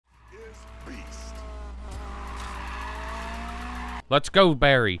Let's go,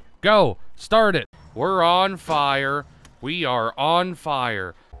 Barry. Go. Start it. We're on fire. We are on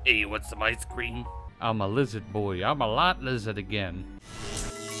fire. Hey, you want some ice cream? I'm a lizard boy. I'm a lot lizard again.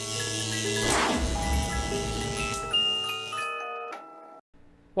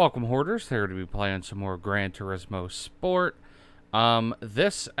 Welcome, Hoarders. Here to be playing some more Gran Turismo Sport.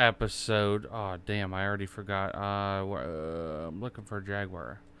 This episode... Oh, damn, I already forgot. I'm looking for a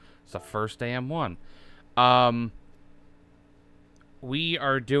Jaguar. It's the first damn one. We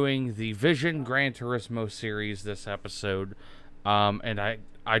are doing the Vision Gran Turismo series this episode. And I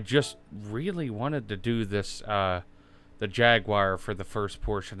just really wanted to do this, the Jaguar for the first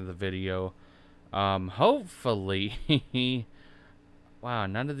portion of the video. Hopefully... Wow,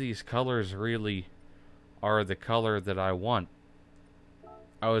 none of these colors really are the color that I want.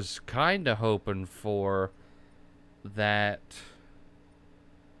 I was kind of hoping for that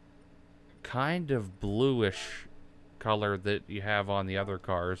kind of bluish color that you have on the other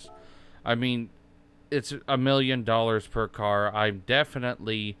cars. I mean, it's $1 million per car. I'm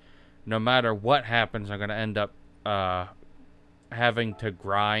definitely, no matter what happens, I'm going to end up having to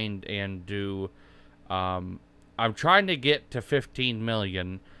grind and do... I'm trying to get to 15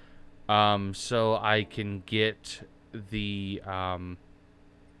 million so I can get the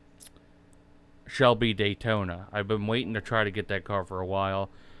Shelby Daytona. I've been waiting to try to get that car for a while.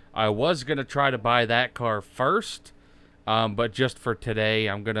 I was going to try to buy that car first, but just for today,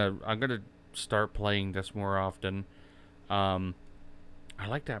 I'm gonna start playing this more often. I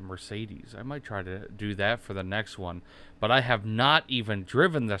like that Mercedes. I might try to do that for the next one, but I have not even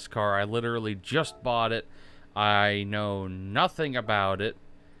driven this car. I literally just bought it. I know nothing about it,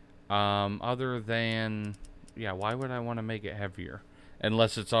 other than, yeah, why would I want to make it heavier?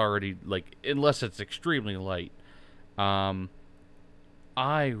 Unless it's already, like, unless it's extremely light. I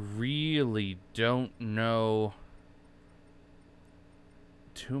really don't know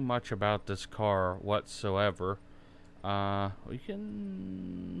too much about this car whatsoever. We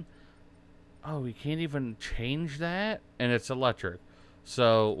can, oh, we can't even change that? And it's electric.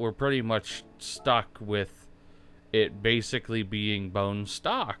 So, we're pretty much stuck with it basically being bone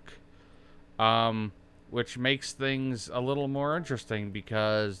stock, which makes things a little more interesting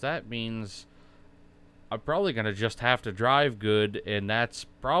because that means I'm probably going to just have to drive good, and that's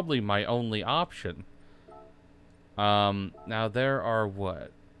probably my only option. Now there are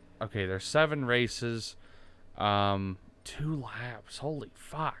what? Okay, there's 7 races, 2 laps. Holy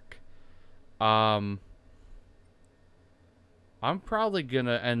fuck. I'm probably going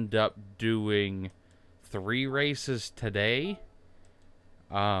to end up doing 3 races today,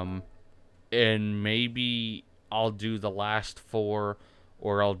 and maybe I'll do the last 4,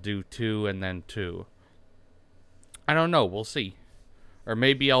 or I'll do 2 and then 2. I don't know, we'll see. Or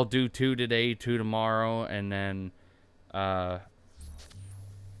maybe I'll do 2 today, 2 tomorrow, and then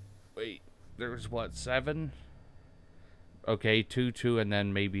wait, there's what, 7? Okay, 2, and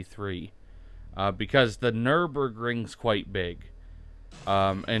then maybe 3, because the Nürburgring's quite big.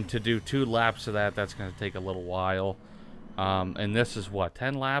 And to do 2 laps of that, that's going to take a little while. And this is what,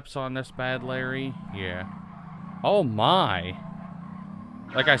 10 laps on this bad Larry? Yeah. Oh my.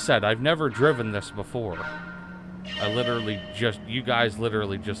 Like I said, I've never driven this before. I literally just, you guys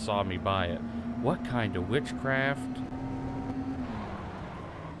literally just saw me buy it. What kind of witchcraft?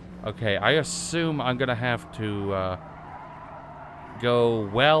 Okay, I assume I'm going to have to go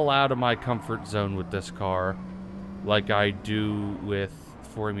well out of my comfort zone with this car, like I do with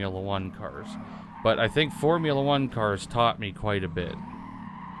Formula 1 cars. But I think Formula 1 cars taught me quite a bit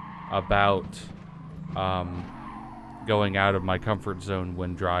about going out of my comfort zone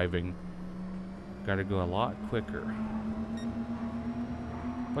when driving. Gotta go a lot quicker.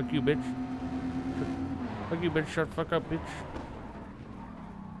 Fuck you, bitch. Fuck you, bitch. Shut the fuck up, bitch.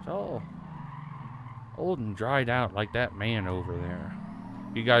 It's all old and dried out like that man over there.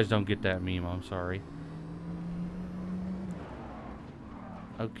 You guys don't get that meme, I'm sorry.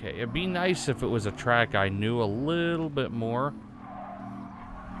 Okay, it'd be nice if it was a track I knew a little bit more.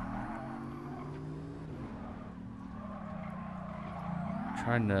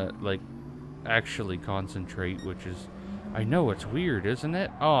 Trying to, like, actually concentrate, which is... I know it's weird, isn't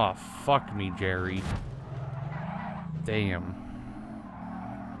it? Oh, fuck me, Jerry. Damn.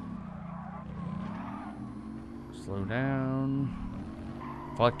 Slow down.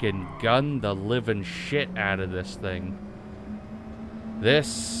 Fucking gun the living shit out of this thing.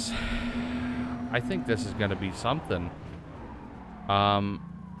 This, I think this is going to be something. And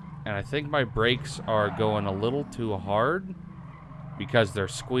I think my brakes are going a little too hard because they're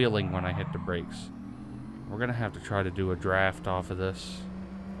squealing when I hit the brakes. We're going to have to try to do a draft off of this.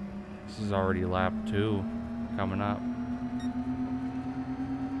 This is already lap 2 coming up.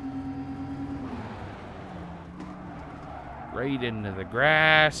 Right into the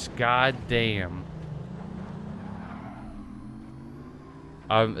grass. God damn.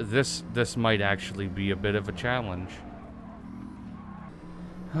 This might actually be a bit of a challenge.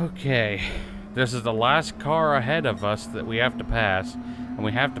 Okay. This is the last car ahead of us that we have to pass. And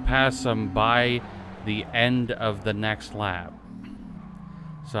we have to pass them by the end of the next lap.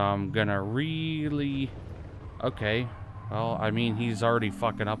 So I'm gonna really... Okay. Well, I mean, he's already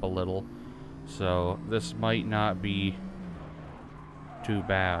fucking up a little. So this might not be too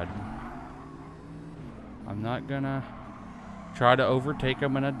bad. I'm not gonna try to overtake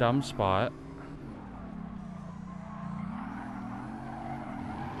him in a dumb spot.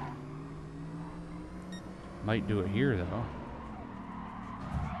 Might do it here, though.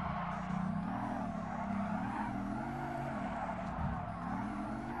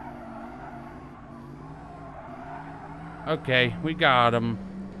 Okay, we got him.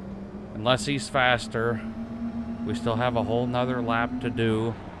 Unless he's faster. We still have a whole nother lap to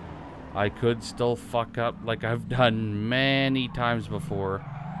do. I could still fuck up like I've done many times before.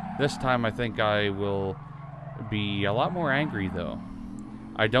 This time I think I will be a lot more angry, though.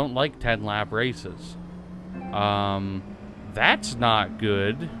 I don't like 10-lap races. That's not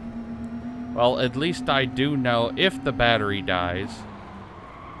good. Well, at least I do know if the battery dies,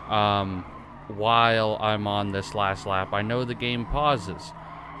 while I'm on this last lap, I know the game pauses,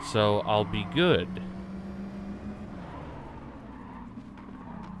 so I'll be good.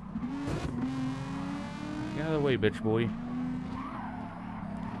 Get out of the way, bitch boy.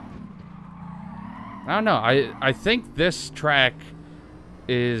 I don't know, I think this track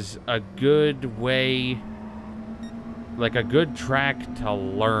is a good way, like a good track to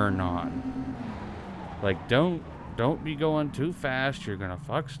learn on. Like, don't be going too fast. You're gonna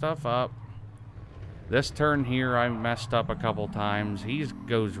fuck stuff up. This turn here, I messed up a couple times. He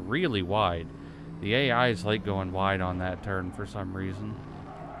goes really wide. The AI is like going wide on that turn for some reason.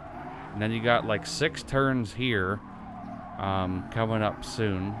 And then you got like 6 turns here, coming up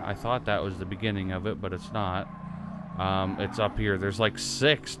soon. I thought that was the beginning of it, but it's not. It's up here. There's like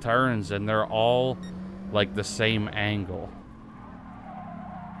 6 turns, and they're all like the same angle.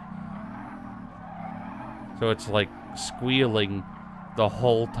 So it's like squealing the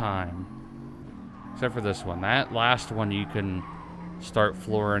whole time. Except for this one. That last one you can start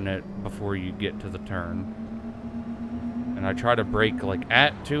flooring it before you get to the turn. And I try to brake like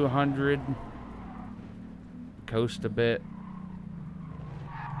at 200. Coast a bit.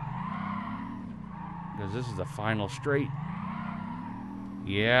 Because this is the final straight.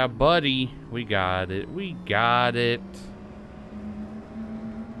 Yeah, buddy. We got it. We got it.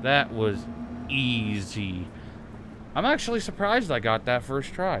 That was easy. I'm actually surprised I got that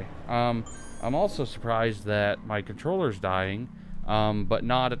first try. I'm also surprised that my controller's dying, but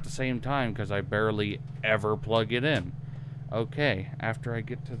not at the same time because I barely ever plug it in. Okay, after I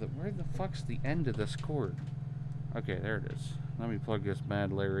get to the... Where the fuck's the end of this cord? Okay, there it is. Let me plug this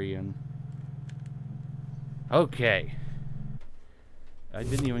Mad Larry in. Okay. I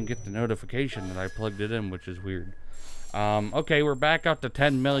didn't even get the notification that I plugged it in, which is weird. Okay, we're back up to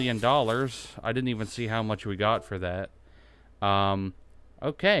 $10 million. I didn't even see how much we got for that.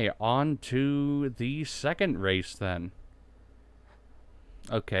 Okay, on to the second race then.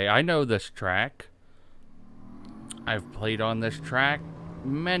 Okay, I know this track. I've played on this track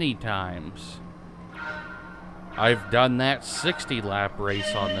many times. I've done that 60-lap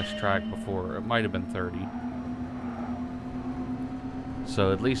race on this track before. It might have been 30.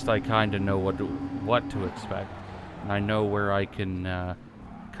 So at least I kind of know what to expect. And I know where I can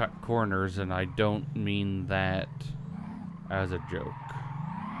cut corners, and I don't mean that as a joke.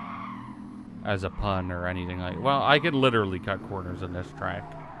 As a pun or anything like... Well, I can literally cut corners in this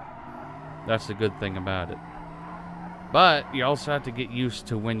track. That's the good thing about it. But you also have to get used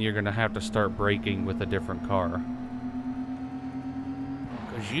to when you're going to have to start braking with a different car.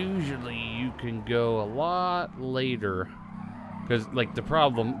 Because usually you can go a lot later. Because, like,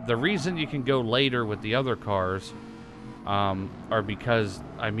 the reason you can go later with the other cars are because,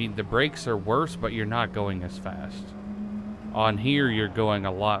 I mean, the brakes are worse, but you're not going as fast. On here, you're going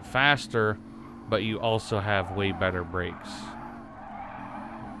a lot faster, but you also have way better brakes.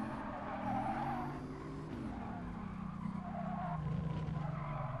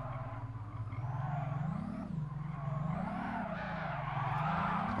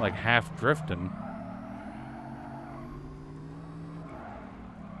 Like half drifting.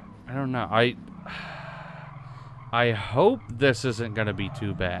 I don't know. I hope this isn't gonna be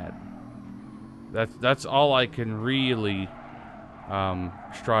too bad. That's all I can really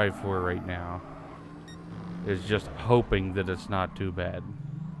strive for right now. Is just hoping that it's not too bad.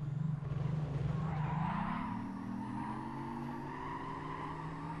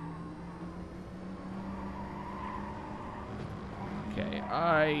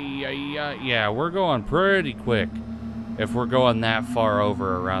 Okay, yeah, we're going pretty quick if we're going that far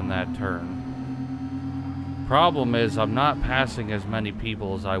over around that turn. Problem is, I'm not passing as many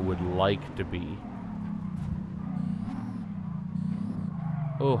people as I would like to be.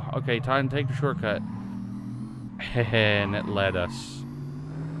 Oh, okay, time to take the shortcut. And it led us.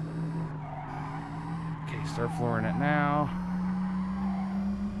 Okay, start flooring it now.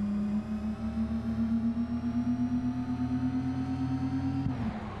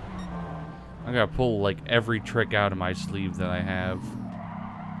 I'm gonna pull, like, every trick out of my sleeve that I have.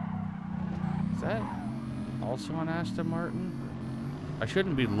 Is that also an Aston Martin? I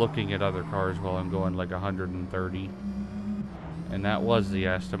shouldn't be looking at other cars while I'm going, like, 130. And that was the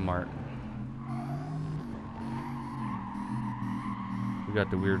Aston Martin. We got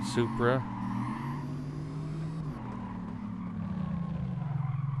the weird Supra.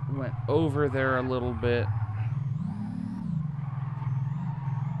 Went over there a little bit.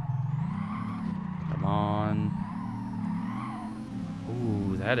 Come on.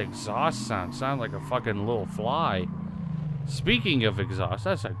 Ooh, that exhaust sounds like a fucking little fly. Speaking of exhaust,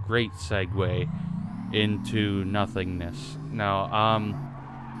 that's a great segue into nothingness. Now,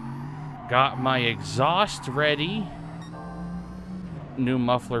 got my exhaust ready. New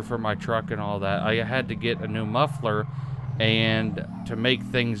muffler for my truck and all that. I had to get a new muffler, and to make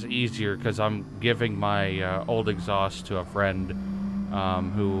things easier, because I'm giving my old exhaust to a friend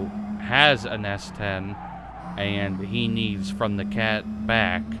who has an S10, and he needs from the Cat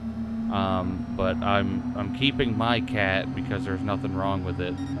back. But I'm keeping my Cat because there's nothing wrong with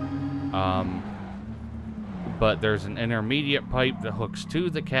it. But there's an intermediate pipe that hooks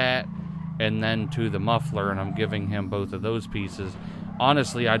to the Cat and then to the muffler, and I'm giving him both of those pieces.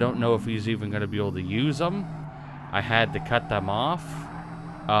 Honestly, I don't know if he's even going to be able to use them. I had to cut them off.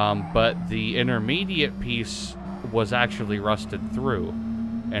 But the intermediate piece was actually rusted through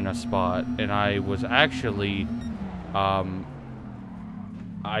in a spot, and I was actually, I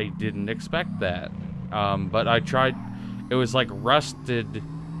didn't expect that. But I tried, it was like rusted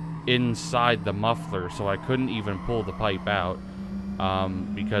inside the muffler, so I couldn't even pull the pipe out,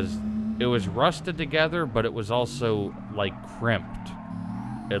 because it was rusted together, but it was also like crimped.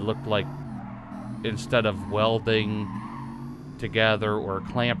 It looked like instead of welding together or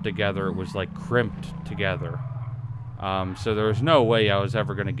clamped together, it was like crimped together. So there was no way I was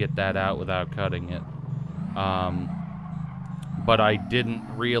ever going to get that out without cutting it. But I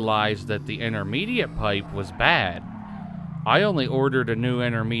didn't realize that the intermediate pipe was bad. I only ordered a new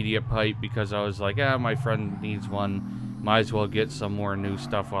intermediate pipe because I was like, my friend needs one. Might as well get some more new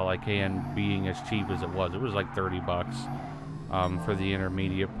stuff while I can, being as cheap as it was. It was like 30 bucks for the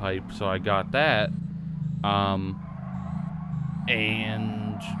intermediate pipe. So I got that. And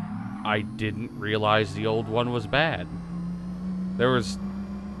I didn't realize the old one was bad. There was...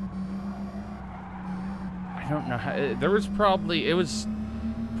 I don't know how... There was probably... It was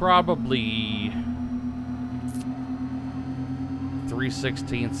probably...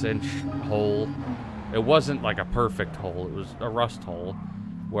 3/16 inch hole. It wasn't like a perfect hole. It was a rust hole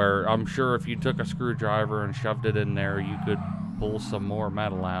where I'm sure if you took a screwdriver and shoved it in there, you could pull some more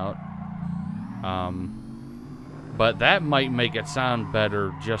metal out. But that might make it sound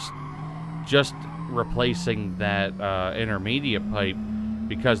better just replacing that intermediate pipe,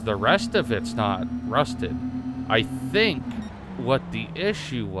 because the rest of it's not rusted. I think what the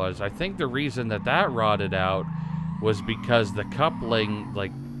issue was, I think the reason that rotted out was because the coupling,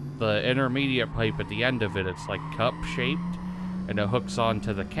 like the intermediate pipe at the end of it, it's like cup shaped and it hooks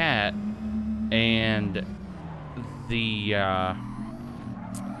onto the Cat, and the I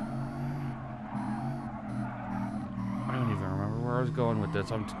don't even remember where I was going with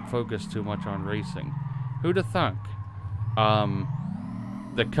this. I'm focused too much on racing. Who'd have thunk?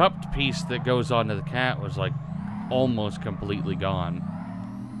 The cupped piece that goes onto the Cat was like almost completely gone.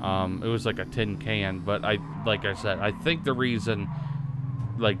 It was like a tin can, but like I said, I think the reason,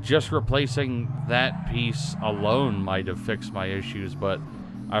 like, just replacing that piece alone might have fixed my issues, but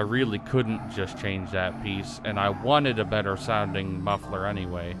I really couldn't just change that piece, and I wanted a better sounding muffler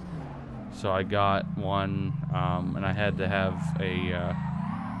anyway. So I got one, and I had to have a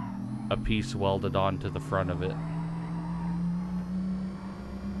piece welded onto the front of it.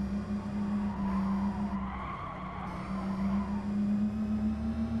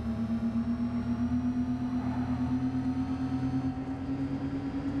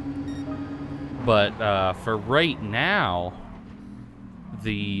 But for right now,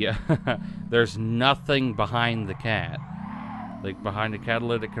 there's nothing behind the Cat. Like, behind the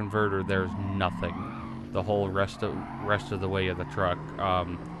catalytic converter, there's nothing. The whole rest of the way of the truck.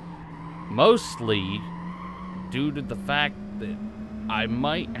 Mostly due to the fact that I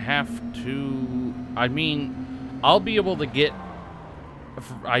might have to... I mean, I'll be able to get...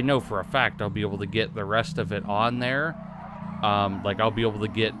 I know for a fact I'll be able to get the rest of it on there. Like, I'll be able to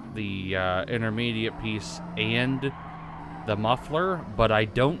get the intermediate piece and the muffler, but I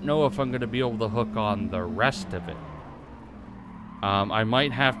don't know if I'm going to be able to hook on the rest of it. I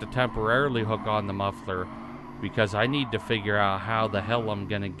might have to temporarily hook on the muffler because I need to figure out how the hell I'm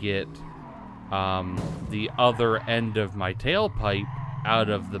going to get the other end of my tailpipe out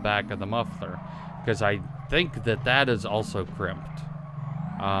of the back of the muffler, because I think that that is also crimped.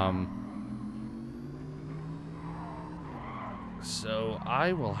 So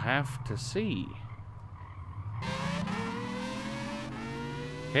I will have to see.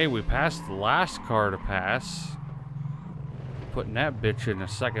 Okay, we passed the last car to pass. Putting that bitch in a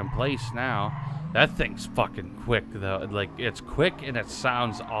second place now. That thing's fucking quick, though. Like, it's quick and it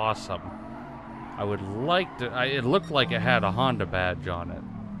sounds awesome. I would like to... it looked like it had a Honda badge on it.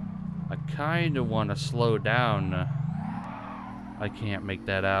 I kind of want to slow down. I can't make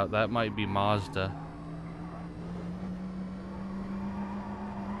that out. That might be Mazda.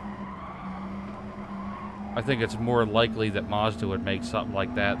 I think it's more likely that Mazda would make something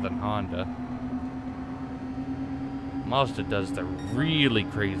like that than Honda. Mazda does the really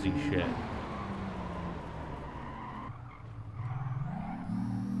crazy shit.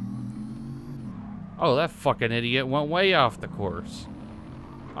 Oh, that fucking idiot went way off the course.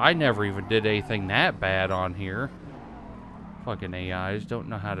 I never even did anything that bad on here. Fucking AIs don't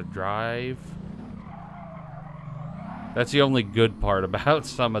know how to drive. That's the only good part about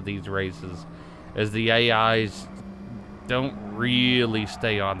some of these races, is the AIs don't really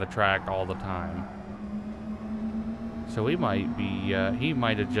stay on the track all the time. So he might be, he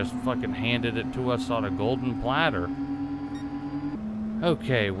might have just fucking handed it to us on a golden platter.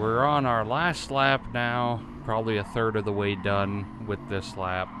 Okay, we're on our last lap now. Probably a third of the way done with this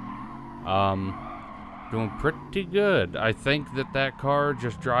lap. Doing pretty good. I think that that car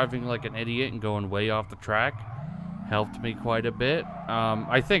just driving like an idiot and going way off the track helped me quite a bit.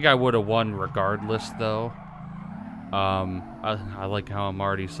 I think I would have won regardless, though. I like how I'm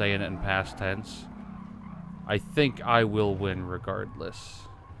already saying it in past tense. I think I will win regardless.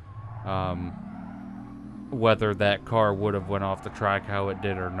 Whether that car would have went off the track how it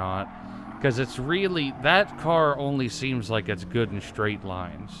did or not. Because it's really... that car only seems like it's good in straight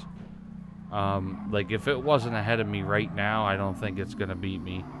lines. Like, if it wasn't ahead of me right now, I don't think it's going to beat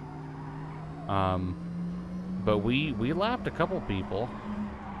me. But we lapped a couple people.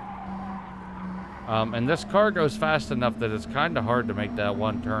 And this car goes fast enough that it's kind of hard to make that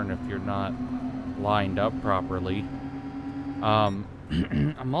one turn if you're not lined up properly.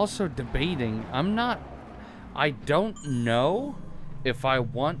 I'm also debating. I don't know if I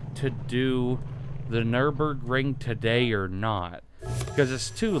want to do the Nürburgring today or not. Because it's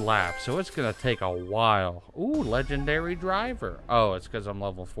 2 laps, so it's going to take a while. Ooh, legendary driver. Oh, it's because I'm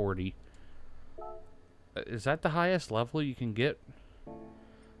level 40. Is that the highest level you can get?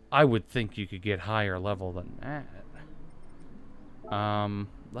 I would think you could get higher level than that.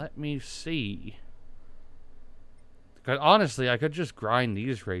 Let me see. Because honestly, I could just grind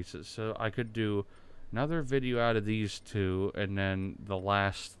these races. So I could do another video out of these 2, and then the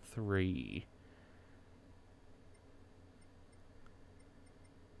last 3.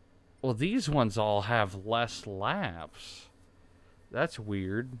 Well, these ones all have less laps. That's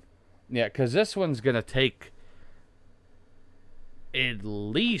weird. Yeah, because this one's going to take at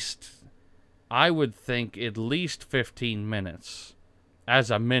least, I would think, at least 15 minutes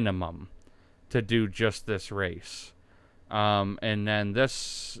as a minimum to do just this race. And then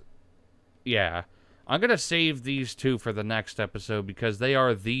this, yeah. I'm going to save these 2 for the next episode because they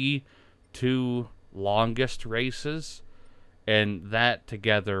are the 2 longest races. And that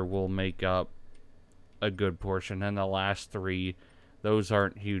together will make up a good portion. And the last 3, those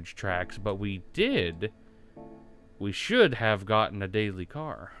aren't huge tracks. But we should have gotten a daily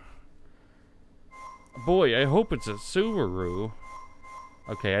car. Boy, I hope it's a Subaru.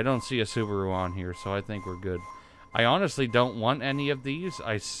 Okay, I don't see a Subaru on here, so I think we're good. I honestly don't want any of these.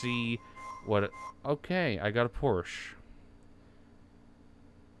 I see what... okay, I got a Porsche.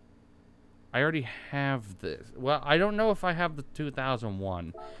 I already have this. Well, I don't know if I have the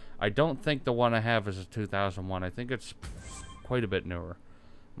 2001. I don't think the one I have is a 2001. I think it's quite a bit newer.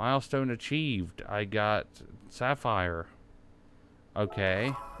 Milestone achieved. I got Sapphire.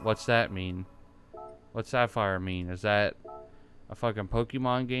 Okay. What's that mean? What's Sapphire mean? Is that a fucking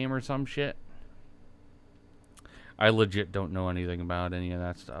Pokemon game or some shit? I legit don't know anything about any of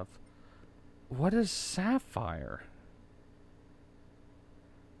that stuff. What is Sapphire?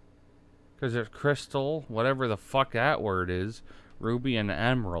 Because there's crystal, whatever the fuck that word is. Ruby and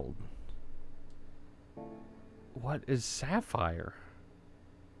emerald. What is sapphire?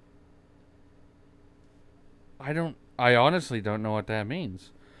 I honestly don't know what that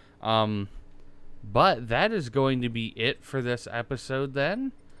means. But that is going to be it for this episode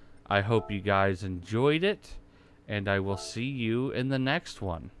then. I hope you guys enjoyed it, and I will see you in the next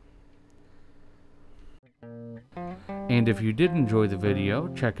one. And if you did enjoy the video,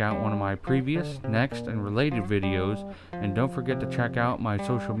 check out one of my previous, next, and related videos, and don't forget to check out my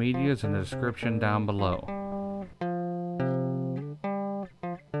social medias in the description down below.